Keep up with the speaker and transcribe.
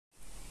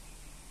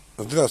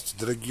Здравствуйте,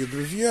 дорогие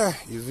друзья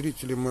и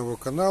зрители моего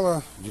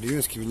канала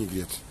Деревенский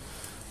винегрет.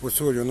 Вот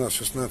сегодня у нас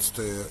 16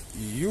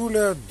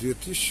 июля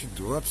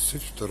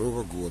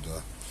 2022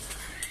 года.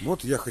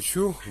 Вот я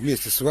хочу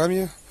вместе с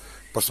вами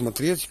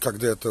посмотреть, как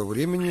до этого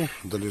времени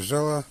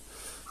долежала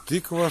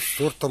тыква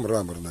сорта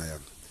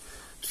мраморная.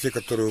 Все,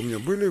 которые у меня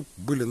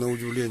были на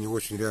удивление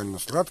очень реально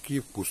сладкие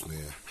и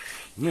вкусные.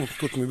 Ну,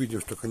 тут мы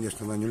видим, что,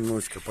 конечно, она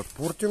немножечко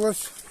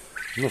подпортилась,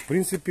 но, в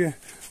принципе,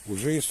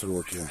 уже и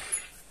сроки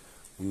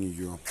у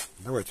нее.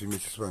 Давайте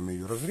вместе с вами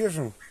ее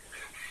разрежем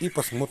и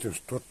посмотрим,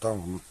 что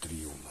там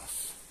внутри у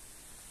нас.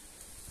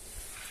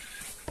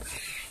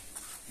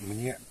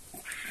 Мне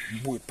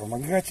будет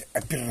помогать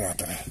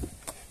оператор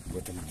в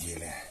этом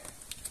деле.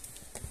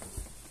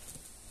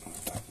 Вот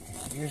так мы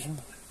разрежем.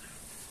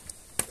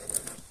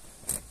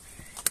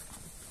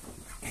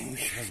 И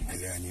сейчас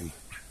глянем,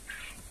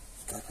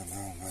 как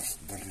она у нас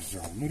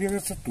долежала. Ну,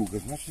 режется туго,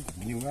 значит,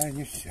 гнилая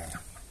не вся.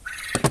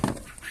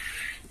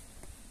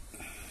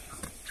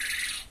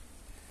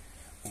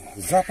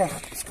 Запах,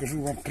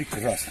 скажу вам,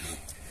 прекрасный.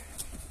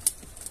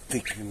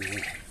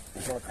 Тыквенный.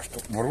 Жалко, что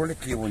в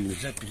ролике его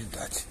нельзя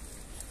передать.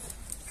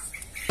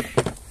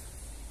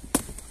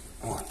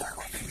 Вот так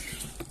вот.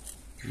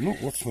 Ну,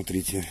 вот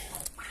смотрите.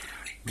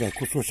 Да,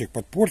 кусочек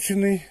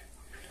подпорченный.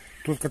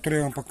 Тот, который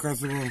я вам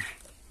показывал.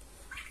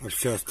 А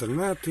вся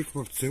остальная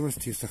тыква в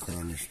целости и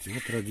сохранности.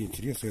 Вот ради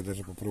интереса я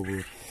даже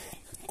попробую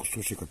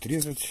кусочек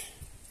отрезать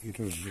и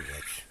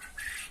разжевать.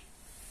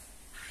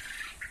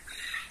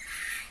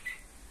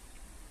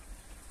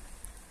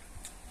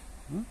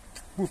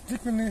 Вкус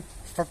тыквенный,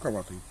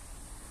 сладковатый.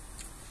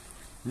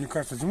 Мне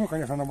кажется, зимой,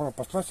 конечно, она была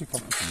послаще и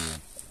повкуснее.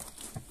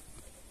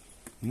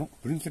 Ну,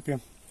 в принципе,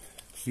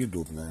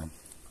 съедобная.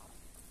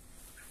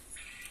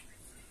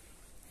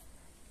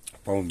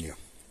 Вполне.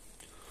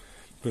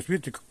 То есть,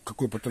 видите,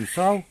 какой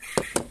потенциал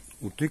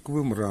у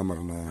тыквы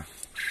мраморная.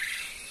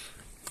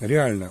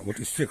 Реально, вот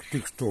из всех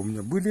тыкв, что у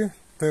меня были,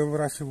 то я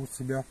выращивал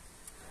себя,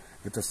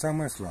 это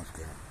самая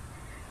сладкая.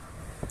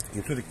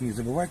 И все-таки не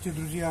забывайте,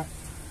 друзья,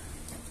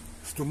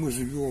 что мы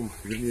живем,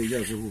 вернее,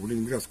 я живу в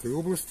Ленинградской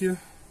области.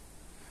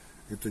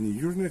 Это не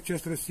южная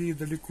часть России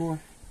далеко.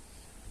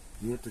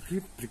 И вот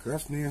такие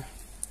прекрасные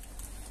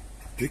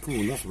тыквы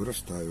у нас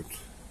вырастают.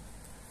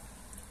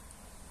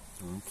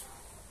 Вот.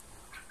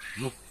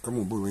 Ну,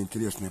 кому было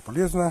интересно и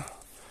полезно,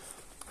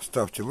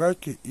 ставьте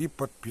лайки и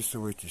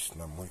подписывайтесь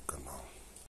на мой канал.